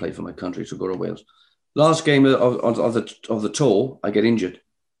 I want to play for my country, so go to Wales. Last game of the tour, I get injured.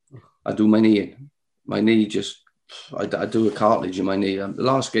 I do my knee in. My knee I do a cartilage in my knee. The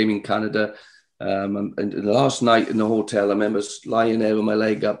last game in Canada, and the last night in the hotel, I remember lying there with my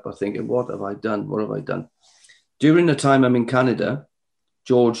leg up, I thinking, what have I done? What have I done? During the time I'm in Canada,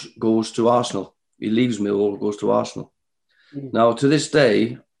 George goes to Arsenal. He leaves Millwall, goes to Arsenal. Now, to this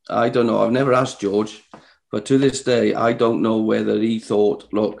day, I don't know. I've never asked George, but to this day, I don't know whether he thought,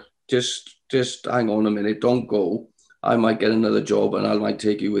 look, just hang on a minute, don't go. I might get another job and I might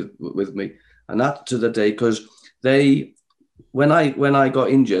take you with me. And that to the day, because when I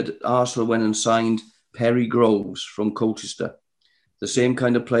got injured, Arsenal went and signed Perry Groves from Colchester, the same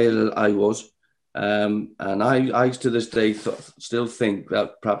kind of player that I was. And I to this day still think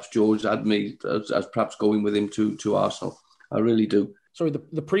that perhaps George had me as perhaps going with him to Arsenal. I really do. Sorry,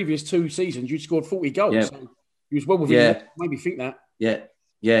 the previous 2 seasons, you scored 40 goals. Yeah. So you was well within maybe think that. Yeah.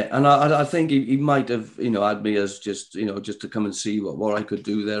 And I think he might have, had me as just to come and see what I could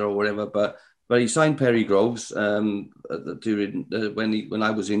do there or whatever. But he signed Perry Groves during when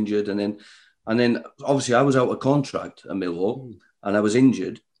I was injured, and then obviously I was out of contract at Millwall and I was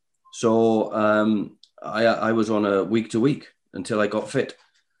injured, so I was on a week to week until I got fit.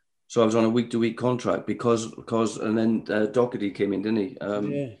 So I was on a week-to-week contract because and then Doherty came in, didn't he?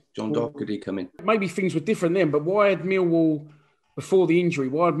 John Doherty came in. Maybe things were different then, but why had Millwall, before the injury,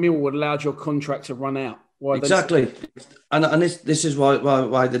 allowed your contract to run out? Exactly. And this is why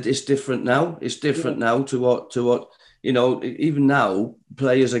it's different now. It's different now to what even now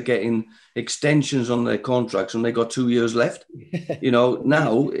players are getting extensions on their contracts and they got 2 years left.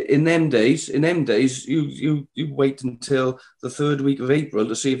 Now in them days, you wait until the 3rd week of April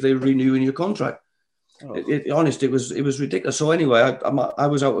to see if they're renewing your contract. It was ridiculous. So anyway, I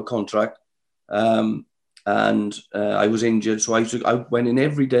was out of contract, and I was injured. So I went in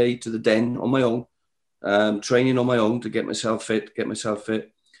every day to the Den on my own, training on my own to get myself fit.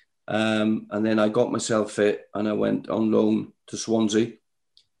 And then I got myself fit and I went on loan to Swansea,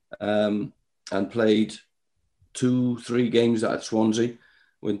 and played 2-3 games at Swansea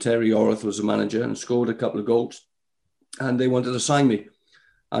when Terry Orrath was the manager, and scored a couple of goals. And they wanted to sign me.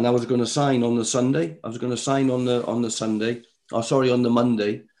 And I was going to sign on the Sunday. On the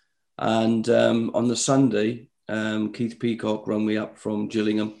Monday. And on the Sunday, Keith Peacock rang me up from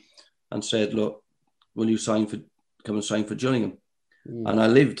Gillingham and said, look, will you come and sign for Gillingham? And I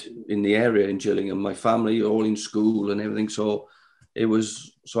lived in the area in Gillingham. My family all in school and everything. So I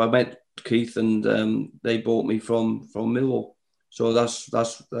met Keith, and they bought me from Millwall. So that's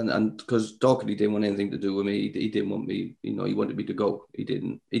because Doherty didn't want anything to do with me. He didn't want me, he wanted me to go. He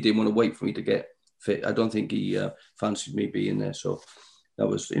didn't want to wait for me to get fit. I don't think he fancied me being there. So that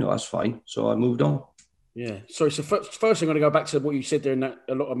was, that's fine. So I moved on. Yeah. Sorry. So first I'm going to go back to what you said there,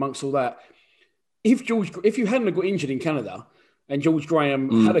 amongst all that. If you hadn't got injured in Canada and George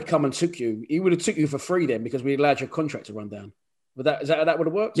Graham had come and took you, he would have took you for free then, because we allowed your contract to run down. Is that how that would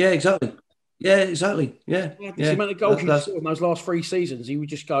have worked? Yeah, exactly. Yeah, exactly. Yeah. The amount of goals you scored in those last 3 seasons, he would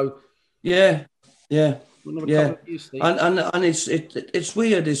just go. Yeah. And it's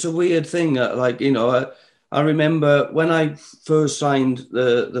weird. It's a weird thing. I remember when I first signed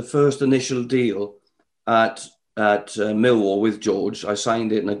the first initial deal at Millwall with George. I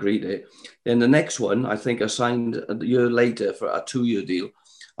signed it and agreed it. Then the next one, I think I signed a year later for a 2-year deal.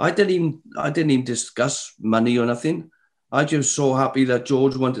 I didn't even discuss money or nothing. I just so happy that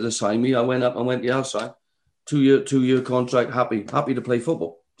George wanted to sign me. I went up and went, yeah, I'll sign. 2-year contract, happy to play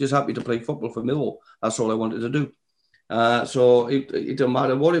football. Just happy to play football for Millwall. That's all I wanted to do. So it didn't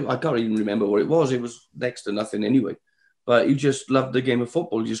matter I can't even remember what it was. It was next to nothing anyway. But you just loved the game of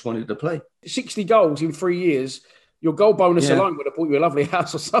football. You just wanted to play. 60 goals in 3 years. Your goal bonus alone would have bought you a lovely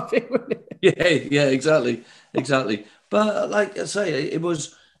house or something, wouldn't it? Yeah, exactly. But like I say, it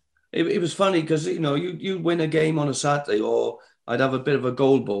was funny because, you'd win a game on a Saturday, or I'd have a bit of a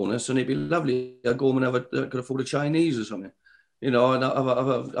goal bonus and it'd be lovely. I'd go home and could afford a Chinese or something, and have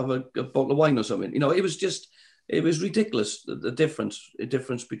a bottle of wine or something. It was just, it was ridiculous, the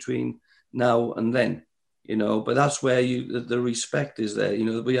difference between now and then, you know. But that's where the respect is there. You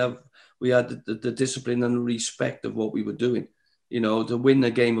know, we had the discipline and the respect of what we were doing. You know, to win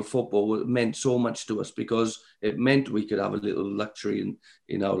a game of football meant so much to us because it meant we could have a little luxury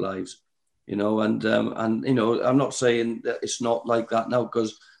in our lives. You know, and you know, I'm not saying that it's not like that now,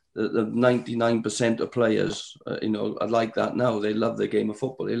 because the 99% of players, you know, are like that now. They love the game of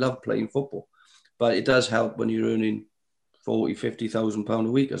football. They love playing football. But it does help when you're earning 40, 50,000 pounds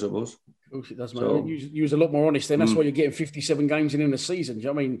a week, I suppose. Of course it does, mate. So, you was a lot more honest then. That's why you're getting 57 games in a season. Do you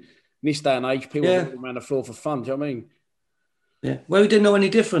know what I mean? In this day and age, people are around the floor for fun. Do you know what I mean? Yeah. Well, we didn't know any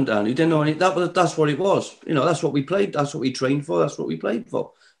different, Dan. We didn't know any. That's what it was. You know, that's what we played. That's what we trained for. That's what we played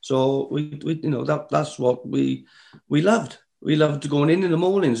for. So we you know, that's what we loved. We loved going in the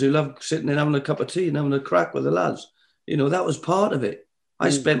mornings. We loved sitting and having a cup of tea and having a crack with the lads. You know, that was part of it. I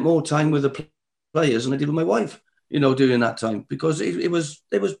spent more time with the players than I did with my wife, you know, during that time, because it was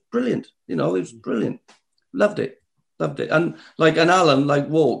brilliant. You know, it was brilliant. Loved it. And Alan, like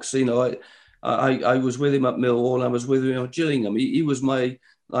Walks, you know, I was with him at Millwall. I was with him at Gillingham. He was my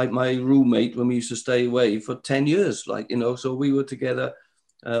roommate when we used to stay away for 10 years, like, you know, so we were together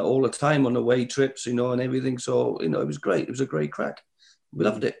all the time on away trips, you know, and everything. So, you know, it was great. It was a great crack. We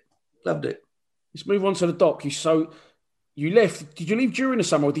loved it. Let's move on to the Doc. You left. Did you leave during the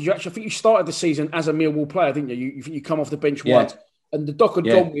summer, or did you actually? I think you started the season as a Millwall player, didn't you? You come off the bench once, and the Doc had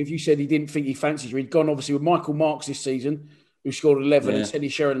gone with. You said he didn't think he fancied you. He'd gone obviously with Michael Marks this season, who scored 11, and Teddy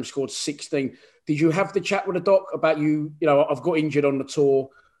Sheringham scored 16. Did you have the chat with the Doc about you? You know, I've got injured on the tour.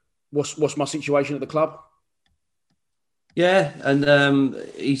 What's my situation at the club? Yeah, and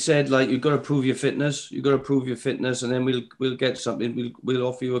he said, like, you've got to prove your fitness. You've got to prove your fitness, and then we'll get something. We'll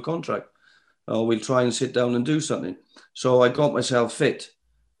offer you a contract, or we'll try and sit down and do something. So I got myself fit,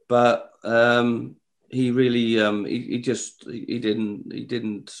 but he really he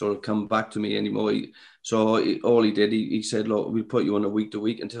didn't sort of come back to me anymore. All he did, he said, look, we'll put you on a week to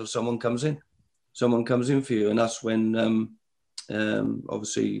week until someone comes in for you, and that's when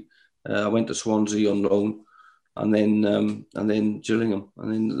obviously I went to Swansea on loan. And then Gillingham,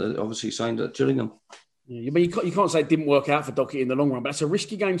 and then obviously signed at Gillingham. Yeah, but you can't say it didn't work out for Dockett in the long run. But it's a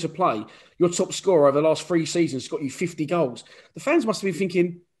risky game to play. Your top scorer over the last 3 seasons got you 50 goals. The fans must have been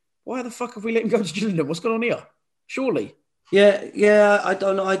thinking, "Why the fuck have we let him go to Gillingham? What's going on here?" Surely. Yeah. I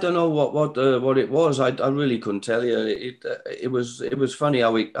don't know what it was. I really couldn't tell you. It was funny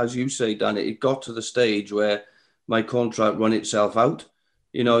how as you say, Dan, it got to the stage where my contract run itself out.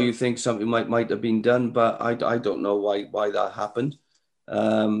 You know, you think something might have been done, but I don't know why that happened.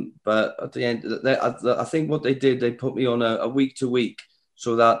 But at the end, I think what they did, they put me on a week to week,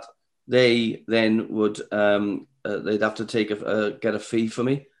 so that they then would they'd have to get a fee for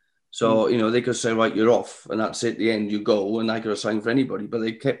me. So you know, they could say, right, you're off, and that's it. The end, you go, and I could assign for anybody. But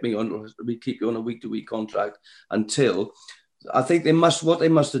they kept me on. We keep you on a week to week contract until I think what they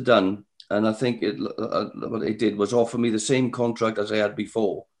must have done. And I think what they did was offer me the same contract as I had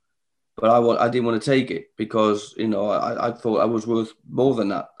before. But I didn't want to take it because, you know, I thought I was worth more than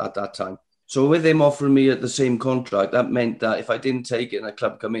that at that time. So with them offering me the same contract, that meant that if I didn't take it and a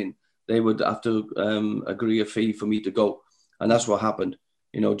club come in, they would have to agree a fee for me to go. And that's what happened.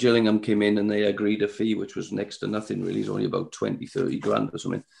 You know, Gillingham came in and they agreed a fee, which was next to nothing really. It's only about 20, 30 grand or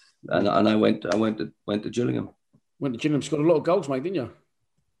something. And I went to Gillingham. Went to Gillingham, scored a lot of goals, mate, didn't you?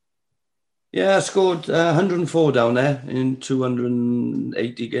 Yeah, I scored 104 down there in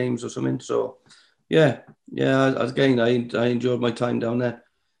 280 games or something. So, yeah. Again, I enjoyed my time down there.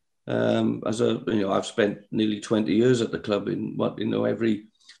 I've spent nearly 20 years at the club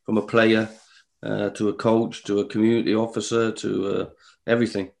from a player to a coach to a community officer to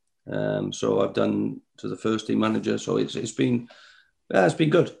everything. So I've done to the first team manager. So it's been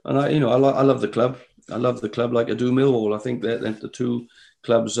good, and I love the club. I love the club like I do Millwall. I think that the two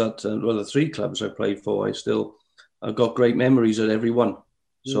clubs the 3 clubs I played for, I've got great memories at every one.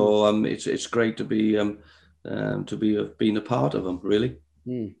 So it's great to be being a part of them, really.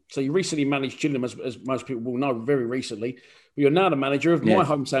 So you recently managed Gillingham, as most people will know, very recently. But you're now the manager of my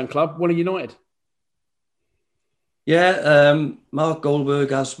hometown club, Welling United. Yeah, Mark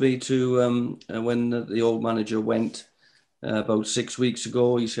Goldberg asked me to when the old manager went about 6 weeks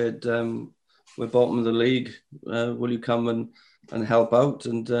ago. He said, "We're bottom of the league. Will you come and help out,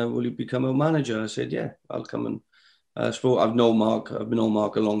 and will you become a manager?" I said, "Yeah, I'll come." And I've known Mark. I've known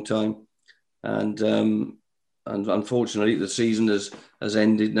Mark a long time, and unfortunately the season has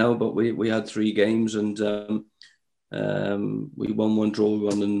ended now. But we had 3 games, and we won 1, draw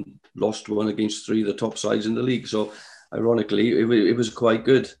 1, and lost 1 against 3 of the top sides in the league. So ironically, it was quite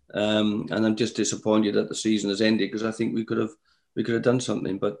good. And I'm just disappointed that the season has ended because I think we could have done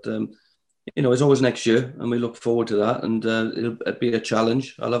something. But it's always next year, and we look forward to that. And it'll be a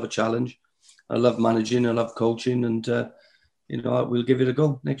challenge. I love a challenge. I love managing. I love coaching, and we'll give it a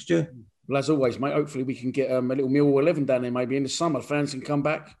go next year. Well, as always, mate. Hopefully, we can get a little Millwall 11 down there maybe in the summer. Fans can come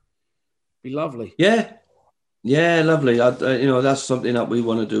back. Be lovely. Yeah, lovely. That's something that we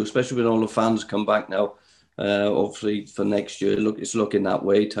want to do, especially when all the fans come back now. Hopefully for next year, it's looking that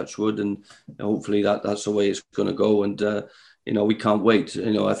way. Touch wood, and hopefully that's the way it's going to go. And we can't wait.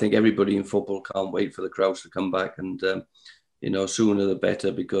 I think everybody in football can't wait for the crowds to come back, and sooner the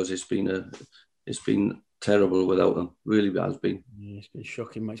better, because it's been terrible without them. Really has been. Yeah, it's been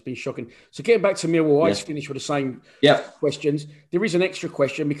shocking, mate. It's been shocking. So getting back to Millwall, I just finished with the same questions. There is an extra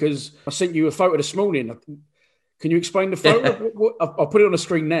question because I sent you a photo this morning. Can you explain the photo? I'll put it on the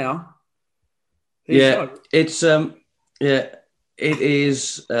screen now. It's it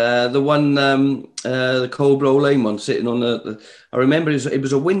is the one, the Coldblow Lane one, sitting on the. I remember it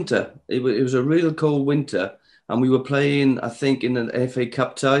was a winter. It was a real cold winter, and we were playing, I think, in an FA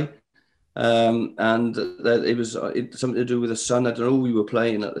Cup tie. And it was something to do with the sun. I don't know who we were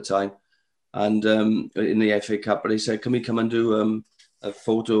playing at the time, and in the FA Cup. But they said, "Can we come and do a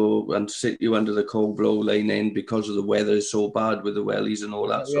photo and sit you under the Coldblow Lane end because of the weather is so bad with the wellies and all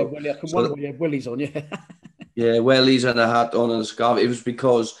that." Yeah, I can wonder what you have wellies on, yeah. Yeah, wellies and a hat on and a scarf. It was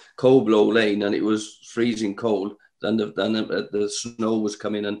because Coldblow Lane, and it was freezing cold. Then the snow was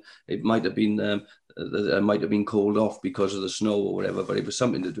coming, and it might have been called off because of the snow or whatever. But it was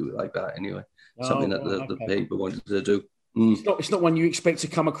something to do like that anyway. Something that the paper wanted to do. It's not one you expect to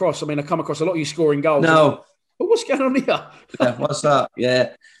come across. I mean, I come across a lot of you scoring goals. No. But what's going on here? Yeah, what's that?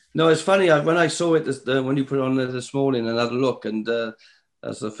 Yeah. No, it's funny. When I saw it, when you put it on there this morning and had a look, and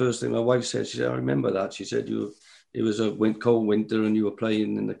that's the first thing my wife said. She said, "I remember that." She said, it was a cold winter and you were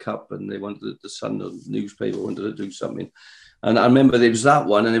playing in the cup, and they wanted the Sun, the newspaper wanted to do something. And I remember there was that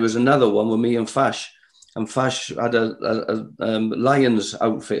one, and there was another one with me and Fash. And Fash had a lion's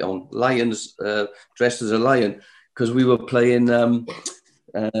outfit on, dressed as a lion, because we were playing.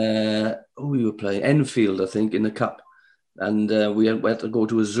 We were playing Enfield, I think, in the cup, and we had to go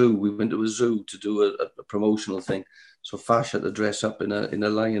to a zoo. We went to a zoo to do a promotional thing, so Fash had to dress up in a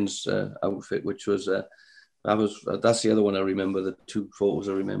lion's outfit, which was that's the other one I remember. The two photos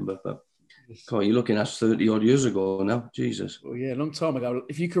I remember, but God, you're looking at 30 odd years ago now. Jesus. Well, yeah, a long time ago.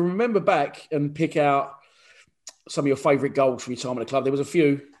 If you can remember back and pick out some of your favourite goals from your time at the club, there was a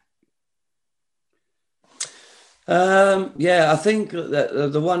few. I think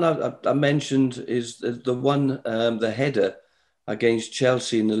that the one I mentioned is the one, the header against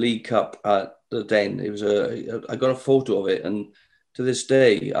Chelsea in the League Cup at the Den. It was I got a photo of it, and to this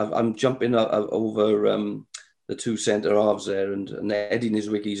day, I'm jumping over the two centre halves there, and Eddie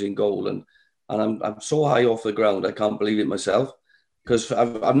Niedzwiecki's in goal, and I'm so high off the ground I can't believe it myself, because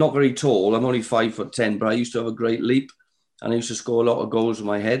I'm not very tall. I'm only 5'10", but I used to have a great leap, and I used to score a lot of goals with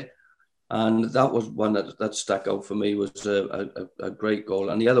my head. And that was one that stuck out for me, was a great goal.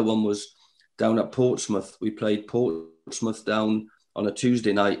 And the other one was down at Portsmouth. We played Portsmouth down on a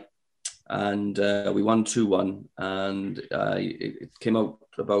Tuesday night, and we won 2-1. And it came out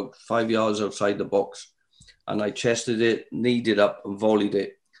about 5 yards outside the box. And I chested it, kneed it up and volleyed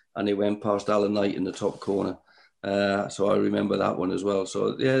it. And it went past Alan Knight in the top corner. So I remember that one as well.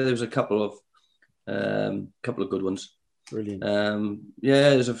 So, yeah, there was a couple of good ones. Brilliant.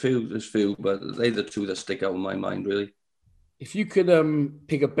 There's a few, but they're the two that stick out in my mind, really. If you could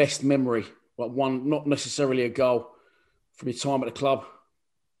pick a best memory, like one, not necessarily a goal, from your time at the club,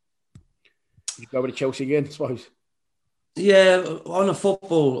 you go with Chelsea again, I suppose. Yeah, on the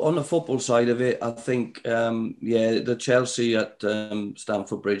football side of it, I think, the Chelsea at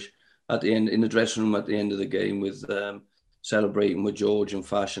Stamford Bridge at the end, in the dressing room at the end of the game, with celebrating with George and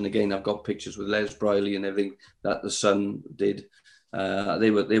Fash, and again I've got pictures with Les Briley and everything that the Sun did.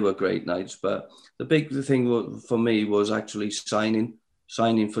 They were great nights, but the big thing for me was actually signing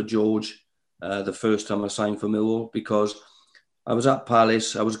for George the first time I signed for Millwall, because I was at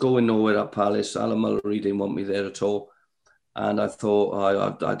Palace. I was going nowhere at Palace. Alan Mullery didn't want me there at all, and I thought,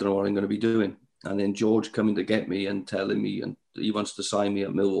 I don't know what I'm going to be doing. And then George coming to get me and telling me, and he wants to sign me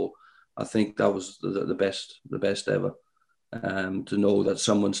at Millwall. I think that was the best ever. To know that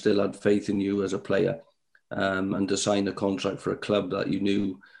someone still had faith in you as a player, and to sign a contract for a club that you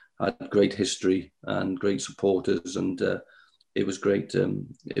knew had great history and great supporters, and it was great.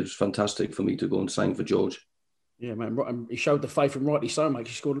 It was fantastic for me to go and sign for George. Yeah, man, he showed the faith, and rightly so, mate.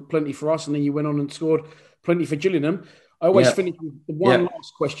 He scored plenty for us, and then you went on and scored plenty for Gillingham. I always finish with one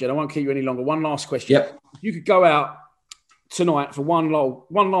last question. I won't keep you any longer. One last question. Yep. If you could go out tonight for one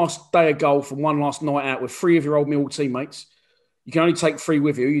last day of golf and one last night out with 3 of your old Millwall teammates, you can only take 3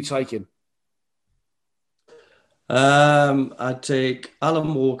 with you. Who are you taking? I'd take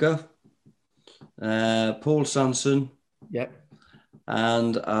Alan Walker, Paul Sanson. Yep.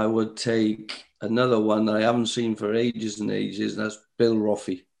 And I would take another one that I haven't seen for ages and ages, and that's Bill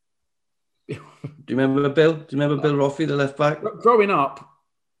Roffey. Do you remember Bill? Do you remember Bill Roffey, the left back? Growing up,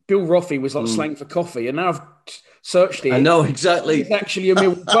 Bill Roffey was like slang for coffee, and now I've searched it. I know, exactly. He's actually a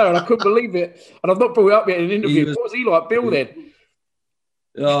Millwall player, and I couldn't believe it. And I've not brought it up yet in an interview. What was he like, Bill, then?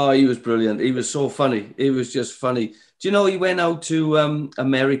 Oh, he was brilliant. He was so funny. He was just funny. Do you know he went out to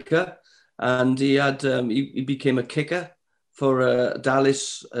America, and he had he became a kicker for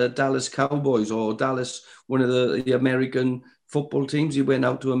Dallas Cowboys, or Dallas, one of the American football teams. He went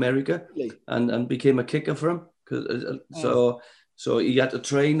out to America and became a kicker for him. So he had to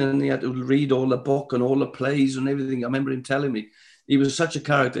train, and he had to read all the book and all the plays and everything. I remember him telling me. He was such a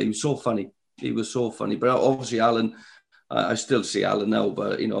character. He was so funny. He was so funny. But obviously, Alan, I still see Alan now,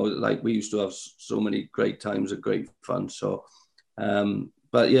 but, you know, like, we used to have so many great times and great fun. So,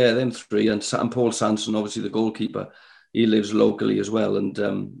 but yeah, them 3. And Paul Sanson, obviously the goalkeeper, he lives locally as well. And,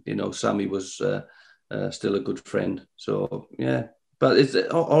 you know, Sammy was still a good friend. So, yeah. But it's,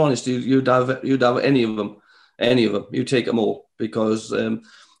 all honesty, you'd have any of them. You take them all, because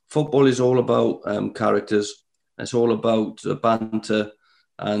football is all about characters. It's all about banter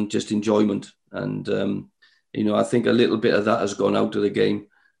and just enjoyment. And, you know, I think a little bit of that has gone out of the game.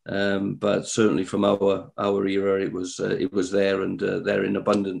 But certainly from our era, it was there, and there in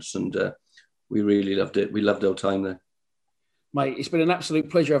abundance. And we really loved it. We loved our time there. Mate, it's been an absolute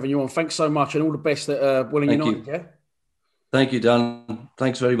pleasure having you on. Thanks so much, and all the best at Welling United. Yeah? Thank you, Dan.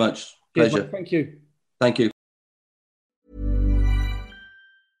 Thanks very much. Cheers, Pleasure. mate. Thank you. Thank you.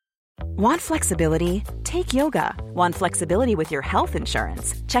 Want flexibility? Take yoga. Want flexibility with your health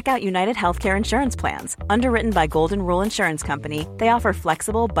insurance? Check out United Healthcare Insurance Plans. Underwritten by Golden Rule Insurance Company, they offer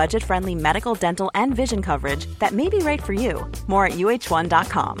flexible, budget-friendly medical, dental, and vision coverage that may be right for you. More at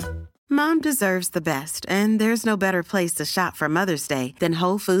uh1.com. Mom deserves the best, and there's no better place to shop for Mother's Day than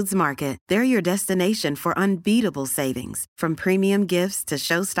Whole Foods Market. They're your destination for unbeatable savings, from premium gifts to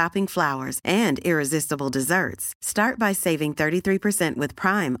show-stopping flowers and irresistible desserts. Start by saving 33% with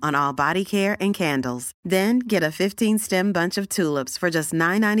Prime on all body care and candles. Then get a 15-stem bunch of tulips for just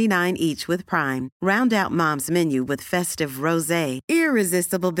 $9.99 each with Prime. Round out Mom's menu with festive rosé,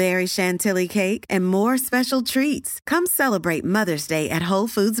 irresistible berry chantilly cake, and more special treats. Come celebrate Mother's Day at Whole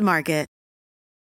Foods Market.